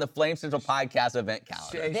them on the Flame Central Podcast event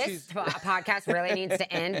calendar. This podcast really needs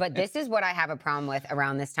to end, but this is what I have a problem with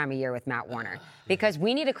around this time of year with Matt Warner, because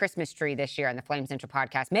we need a Christmas tree this year on the Flame Central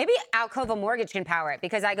Podcast. Maybe Alcova Mortgage can power it,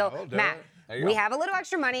 because I go, Matt, we have a little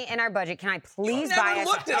extra money in our budget. Can I please buy us? You never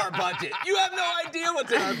looked at our budget. You have no idea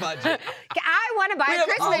what's in our budget. I want to buy a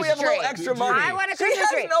Christmas tree. We have a little extra money. I want a Christmas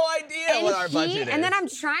tree. She has no idea what our budget is. And then I'm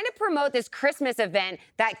trying to promote this Christmas event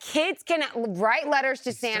that kids can write letters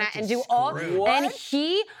to Santa and do all. And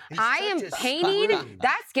I am painting.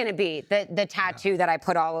 That's going to be the tattoo that I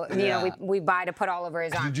put we buy to put all over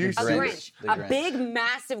his arm. A Grinch. A big,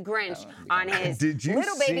 massive Grinch on his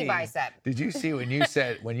little baby bicep. Did you see when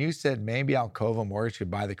you said maybe Alcova Mortgage could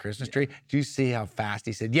buy the Christmas tree? Did you see how fast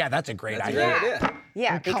he said, yeah, that's a great idea?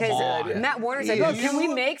 Yeah, because Matt Warner said, can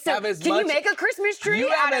you make a Christmas tree? You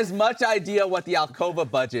have as much idea what the Alcova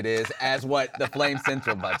budget is as what the Flame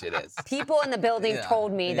Central budget is. People in the building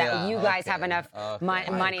told me that you guys have enough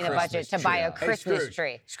money in the budget to buy a Christmas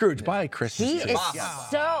tree. Scrooge, buy a Christmas tree. He is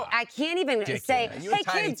I can't even say, hey,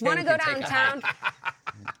 kids, want to go downtown?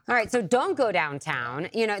 All right, so don't go downtown.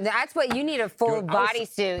 That's what you need, a full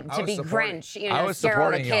bodysuit to be Grinch. I was scare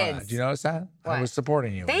all the supporting you. kids. Do you notice that? What? I was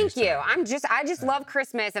supporting you. Thank you. I just love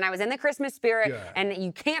Christmas, and I was in the Christmas spirit. And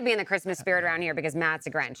you can't be in the Christmas spirit around here because Matt's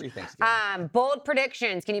a Grinch. Bold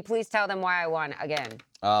predictions. Can you please tell them why I won again?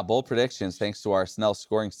 Bold predictions, thanks to our Snell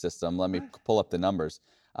scoring system. Let me pull up the numbers.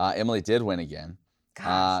 Emily did win again.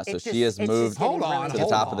 So she has moved to the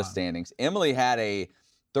top of the standings. Emily had a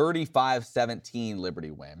 35-17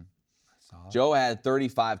 Liberty win. Joe had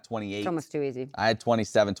 35-28. It's almost too easy. I had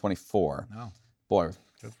 27-24. No. Boy,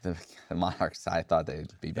 the Monarchs, I thought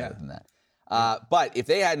they'd be better than that. But if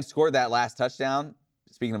they hadn't scored that last touchdown,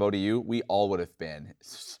 speaking of ODU, we all would have been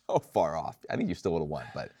so far off. I think you still would have won,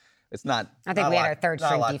 but It's not. I think not we a had lot- our third not a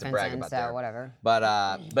string lot to defense brag in, about so there. whatever.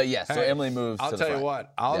 But yes, so Hey, Emily moves I'll to the tell you front.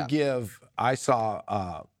 what. I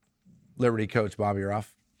saw Liberty coach Bobby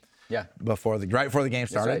Ruff Yeah. right before the game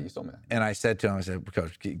started. right, you told me that. And I said to him, I said,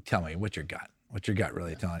 Coach, tell me what's your gut? What's your gut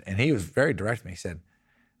really telling? And he was very direct with me. He said,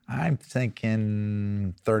 I'm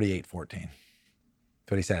thinking 38-14. That's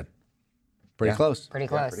what he said. Pretty close. Pretty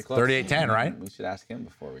close. Pretty close. 38-10, right? We should ask him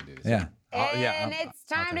before we do this. Yeah. And it's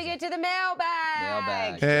time to get to the mailbag.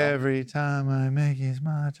 Mailbag. Every time I make you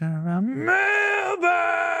smile, turn around,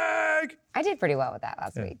 mailbag. I did pretty well with that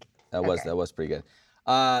last week. That was pretty good.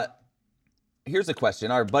 Here's a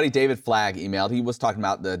question. Our buddy David Flagg emailed. He was talking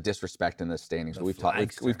about the disrespect in the standings. We've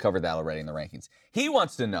covered that already in the rankings. He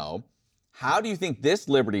wants to know, how do you think this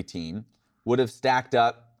Liberty team would have stacked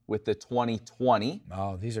up with the 2020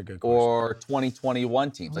 Oh, these are good questions. or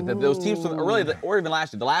 2021 teams? Like those teams from or even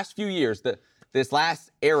last year, the last few years, this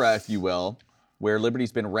last era, if you will, where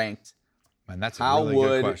Liberty's been ranked. Man, that's a really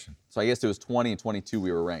good question. So I guess it was 20 and 22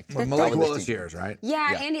 we were ranked. Well, How Malik would this Willis team- years, right?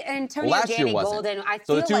 Yeah, Yeah. and Antonio Well, last year Gandy wasn't. Golden. I So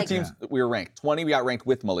feel the two like teams we were ranked. 20 we got ranked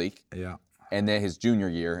with Malik, Yeah. and then his junior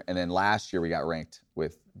year, and then last year we got ranked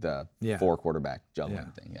with the Yeah. 4 quarterback juggling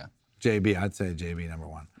Yeah. thing. Yeah. JB, I'd say JB number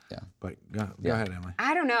one. Yeah. But go ahead, Emily.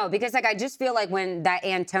 I don't know, because I just feel like when that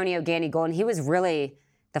Antonio Gandy Golden, he was really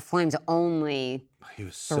the Flames' only He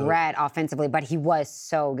was so threat offensively, but he was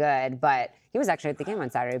so good. But he was actually at the game on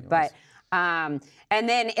Saturday. But and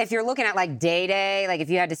then if you're looking at like Day, like if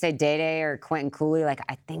you had to say Day or Quentin Cooley, like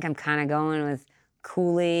I think I'm kind of going with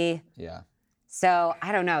Cooley. Yeah. So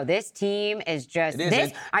I don't know. This team is just It is.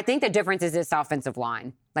 this. I think the difference is this offensive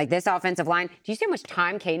line. Like this offensive line. Do you see how much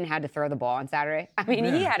time Caden had to throw the ball on Saturday? I mean,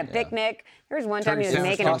 he had a picnic. There was one time he was Turkey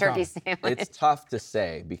making a sandwich. turkey sandwich. It's tough to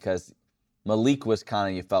say because Malik was kind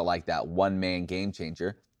of, you felt like that one-man game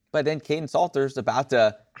changer. But then Caden Salter's about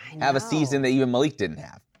to have a know. season that even Malik didn't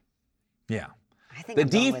have. Yeah. I think The I'm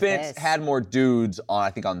going with defense this. had more dudes on,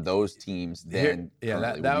 I think, on those teams than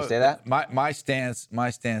currently. Would you say that? My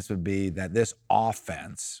stance would be that this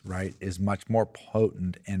offense, right, is much more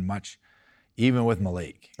potent and much, even with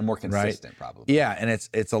Malik, And more consistent, right? probably. Yeah, and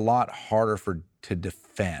it's a lot harder to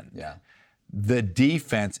defend. Yeah. The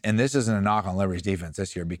defense, and this isn't a knock on Liberty's defense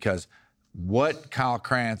this year, because what Kyle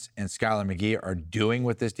Krantz and Skylar McGee are doing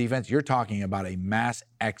with this defense, you're talking about a mass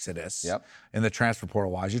exodus in the transfer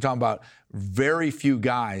portal wise. You're talking about very few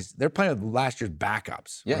guys. They're playing with last year's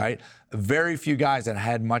backups, right? Very few guys that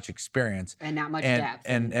had much experience. And not much depth.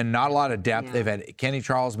 And not a lot of depth. Yeah. They've had Kenny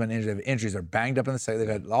Charles been injured. They have injuries. They're banged up in the second. They've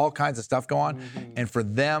had all kinds of stuff go on. And for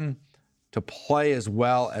them to play as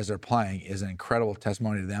well as they're playing is an incredible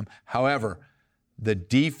testimony to them. However, the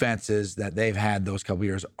defenses that they've had those couple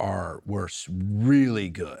years were really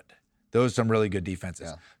good. Those are some really good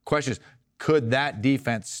defenses. Yeah. Question is, could that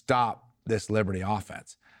defense stop this Liberty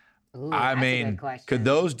offense? Ooh, I that's a mean, good question. could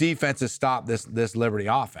those defenses stop this Liberty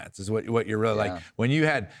offense? Is what you're really like when you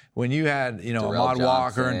had Darrell Ahmad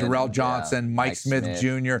Walker and Johnson, Darrell Johnson, Mike Smith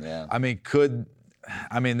Jr. Yeah. I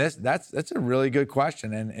mean, that's a really good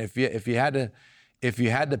question. And if you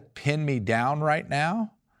had to pin me down right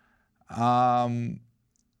now,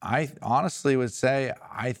 I honestly would say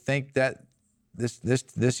I think that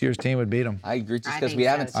this year's team would beat them. I agree, just I because think we so,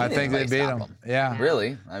 haven't too. seen I think anybody they beat stop them. Yeah,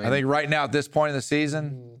 Really? I I think right now at this point in the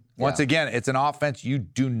season, once again, it's an offense you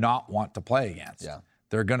do not want to play against. Yeah.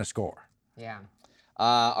 They're going to score. Yeah.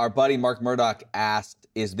 Our buddy Mark Murdoch asked,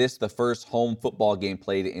 is this the first home football game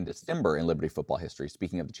played in December in Liberty football history?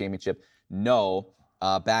 Speaking of the championship, no.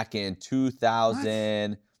 Back in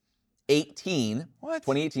 2018,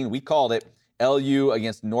 2018, we called it LU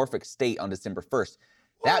against Norfolk State on December 1st.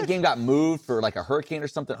 That game got moved for like a hurricane or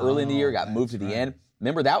something early in the year, got moved to the end.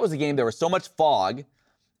 Remember, that was a game, there was so much fog,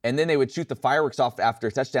 and then they would shoot the fireworks off after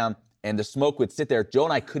a touchdown, and the smoke would sit there. Joe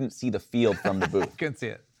and I couldn't see the field from the booth. Couldn't see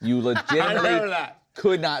it. You legitimately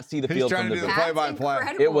could not see the He's field trying from to the do the booth. play-by-play.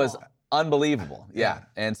 incredible. It was unbelievable. Yeah.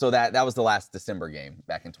 And so that was the last December game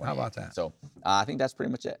back in 2018. How about that? So I think that's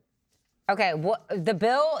pretty much it. Okay, the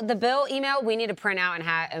bill email we need to print out and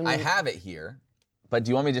have. I have it here, but do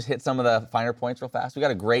you want me to just hit some of the finer points real fast? We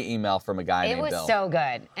got a great email from a guy It named was Bill. so good,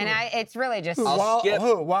 and it's really just. I'll skip.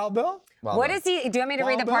 Wild Bill? Well, What no. is he? Do you want me to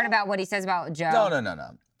read the part about what he says about Joe?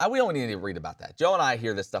 No. We don't need to read about that. Joe and I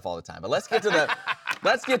hear this stuff all the time. But let's get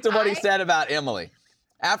to what he said about Emily.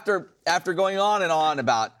 After going on and on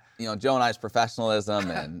about Joe and I's professionalism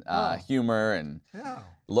and humor and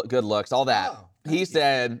good looks, all that. He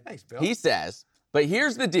said. Thanks, Bill. He says. But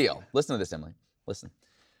here's the deal. Listen to this, Emily. Listen.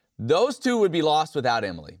 Those two would be lost without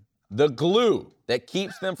Emily. The glue that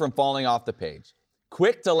keeps them from falling off the page.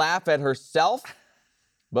 Quick to laugh at herself,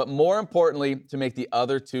 but more importantly, to make the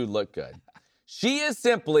other two look good. She is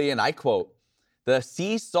simply, and I quote, the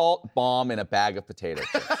sea salt bomb in a bag of potato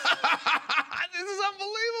chips. This is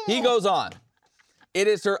unbelievable. He goes on. It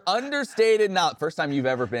is her understated knowledge. First time you've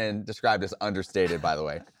ever been described as understated, by the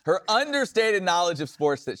way. Her understated knowledge of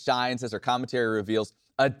sports that shines as her commentary reveals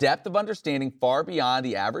a depth of understanding far beyond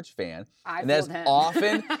the average fan. And that's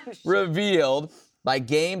often revealed by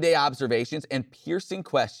game day observations and piercing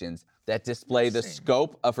questions that display the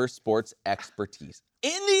scope of her sports expertise.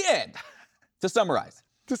 In the end, to summarize,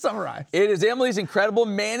 it is Emily's incredible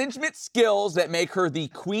management skills that make her the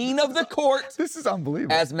queen of the court. This is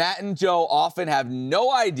unbelievable. As Matt and Joe often have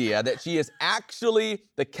no idea that she is actually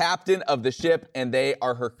the captain of the ship and they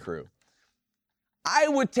are her crew. I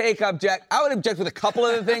would object with a couple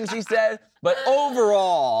of the things he said, but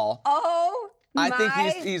overall, I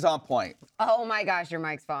think he's on point. Oh my gosh, your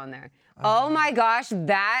mic's falling there. Oh my gosh,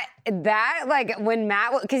 that like when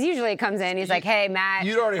Matt, because usually it comes in, he's like, hey, Matt.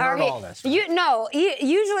 You'd already heard all this.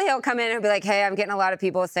 Usually he'll come in and he'll be like, hey, I'm getting a lot of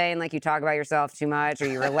people saying like you talk about yourself too much or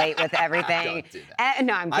you relate with everything. Don't do that.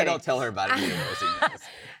 No, I'm kidding. I don't tell her about it either.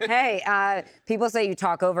 Hey, people say you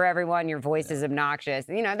talk over everyone, your voice is obnoxious,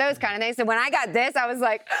 those kind of things. So when I got this, I was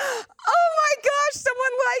like, oh my gosh,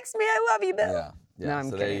 someone likes me. I love you, Bill. Yeah. No,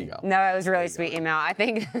 I'm so kidding. there you go. No, it was a really sweet email. I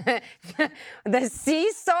think the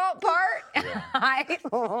sea salt part, I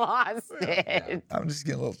lost it. Yeah. I'm just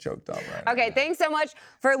getting a little choked up right now. Okay, thanks so much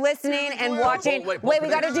for listening and watching. Wait, we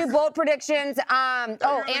got to do bold predictions.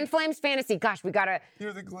 And Flames fantasy. Gosh, we got to.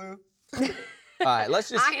 You're the glue. All right,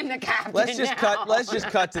 I am the captain Let's just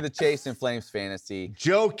now. cut to the chase in Flames fantasy.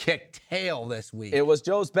 Joe kicked tail this week. It was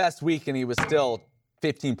Joe's best week, and he was still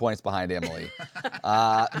 15 points behind Emily.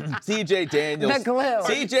 CJ Daniels. The glue.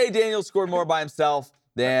 CJ Daniels scored more by himself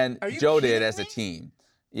than Joe did as a me? team.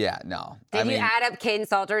 Yeah, no. Did you add up Caden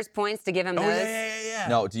Salter's points to give him those? Yeah.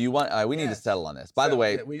 No, do you want? We need to settle on this. By the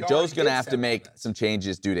way, Joe's going to have to make some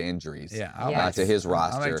changes due to injuries. To his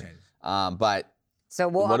roster. But so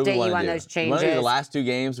we'll update you on those changes. You want to do the last two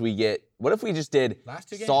games? What if we just did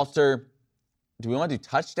Salter? Do we want to do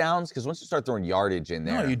touchdowns? Because once you start throwing yardage in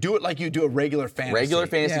there. No, you do it like you do a regular fantasy. Regular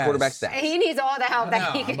fantasy quarterback stats. He needs all the help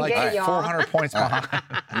that he can get, y'all. 400 points behind.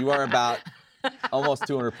 You are about almost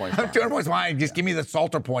 200 points behind. I'm 200 points behind. Just give me the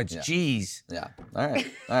Salter points. Jeez. Yeah. All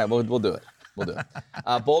right. We'll do it.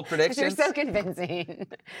 Bold predictions. You're so convincing.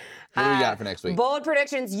 What do we got for next week? Bold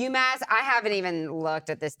predictions, UMass. I haven't even looked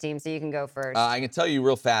at this team, so you can go first. I can tell you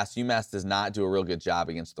real fast, UMass does not do a real good job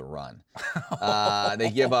against the run.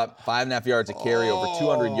 They give up 5.5 yards a carry, over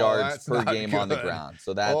 200 yards per game on the ground.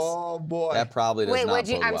 So that's that probably does not bode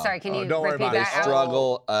well. I'm sorry, can you don't worry repeat about that? They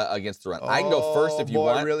struggle against the run. I can go first if you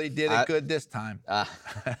want. Really did it good this time.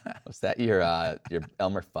 Was that your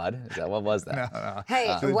Elmer Fudd? What was that? No.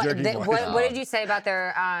 Hey, what did you say about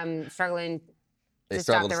their struggling? They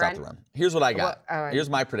struggle to stop the run. Here's what I got. Here's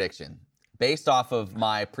my prediction. Based off of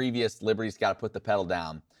my previous Liberty's got to put the pedal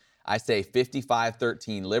down, I say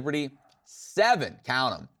 55-13 Liberty, 7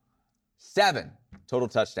 total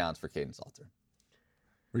touchdowns for Caden Salter.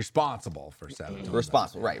 Responsible for 7.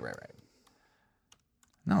 Responsible, right.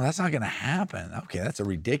 No, that's not going to happen. Okay, that's a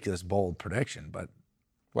ridiculous bold prediction, but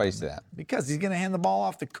why do you say that? Because he's going to hand the ball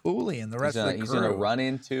off to Cooley and the rest of the crew. He's going to run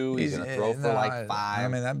into. He's going to throw for like 5. I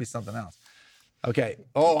mean, that'd be something else. Okay.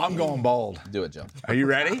 Oh, I'm going bold. Do it, Joe. Are you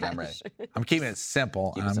ready? Yeah, I'm ready. I'm keeping it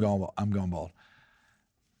simple, and I'm going bold.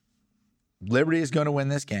 Liberty is going to win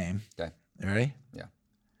this game. Okay. You ready? Yeah.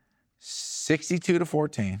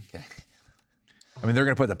 62-14. Okay. I mean, they're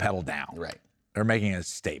going to put the pedal down. Right. They're making a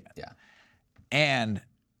statement. Yeah. And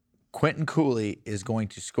Quentin Cooley is going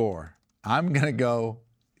to score. I'm going to go.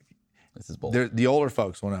 This is bold. The older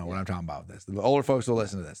folks will know what I'm talking about with this. The older folks will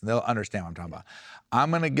listen to this, and they'll understand what I'm talking about. I'm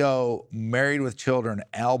going to go Married with Children,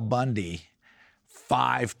 Al Bundy,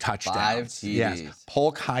 5 touchdowns. 5 TDs. Yes.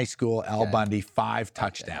 Polk High School, Al Bundy, 5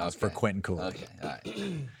 touchdowns for Quentin Cooley. Okay, all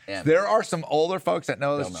right. There are some older folks that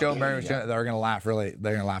know this show, Married with Children, that are going to laugh they're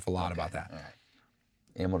going to laugh a lot about that. All right.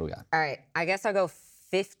 And what do we got? All right, I guess I'll go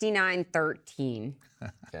 59-13.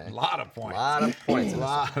 Okay. A lot of points. A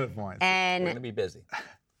lot of points. And we're going to be busy.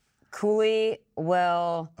 Cooley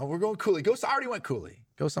will. Oh, we're going Cooley. I already went Cooley.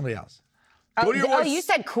 Go somebody else. You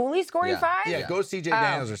said Cooley scoring 5? Yeah, go CJ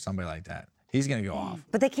Daniels or somebody like that. He's going to go off.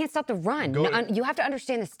 But they can't stop the run. You have to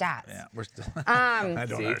understand the stats. Yeah, we're still. I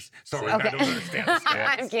don't understand. Sorry, okay. I don't understand the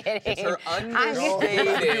stats. I'm kidding. It's her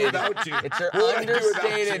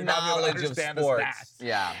understated knowledge of sports.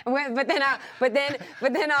 Yeah. But then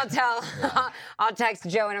I'll text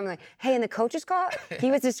Joe and I'm like, hey, in the coach's call,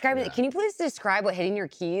 he was describing. Can you please describe what hitting your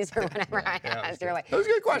keys or whatever I asked? You're like, that was a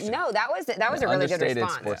good question. No, that was a really good response. Understated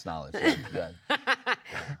sports knowledge. Good.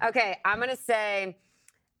 Okay, I'm gonna say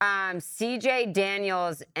CJ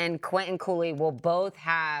Daniels and Quentin Cooley will both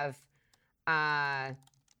have.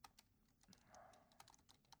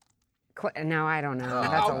 No, I don't know.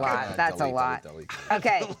 That's a lot. That's a lot.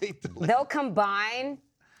 Okay, they'll combine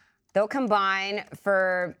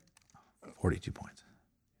for 42 points.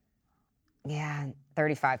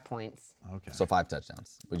 35 points. Okay. So 5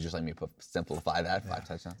 touchdowns. Would you just let me simplify that? 5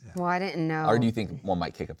 touchdowns? Yeah. Well, I didn't know. Or do you think one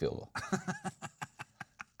might kick a field goal?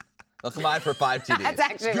 They'll combine for 5 TDs. That's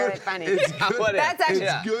actually really funny. It's good. That's actually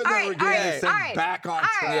It's good that we're getting this thing back on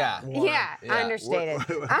track. Yeah, understated.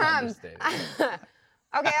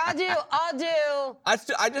 Okay, I'll do.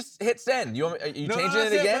 I just hit send. You changing it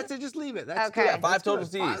again? That's it. Just leave it. That's Okay. good. Yeah, 5 total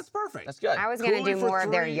TDs. That's perfect. That's good. I was going to do more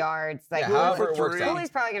of their yards. Like, however it works out. Cooley's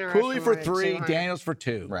probably going to rush Cooley for for 3, 200. Daniels for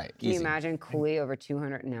 2. Right. Can you imagine Cooley over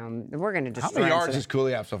 200? No, we're going to destroy How many yards him. does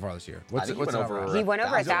Cooley have so far this year? What's think the he went number? over- He went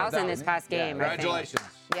over 1,000. 1,000 this past game. I think. Congratulations.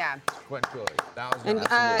 Yeah. Quentin Cooley.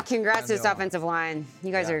 And congrats to this offensive line.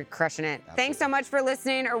 You guys are crushing it. Thanks so much for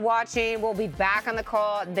listening or watching. We'll be back on the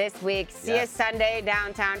call this week. See you Sunday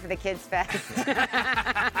downtown for the Kids Fest.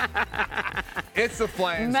 It's the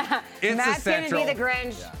Flames. It's Matt's the going to Central. be the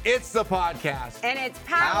Grinch. It's the podcast. And it's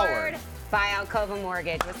powered by Alcova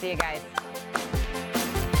Mortgage. We'll see you guys.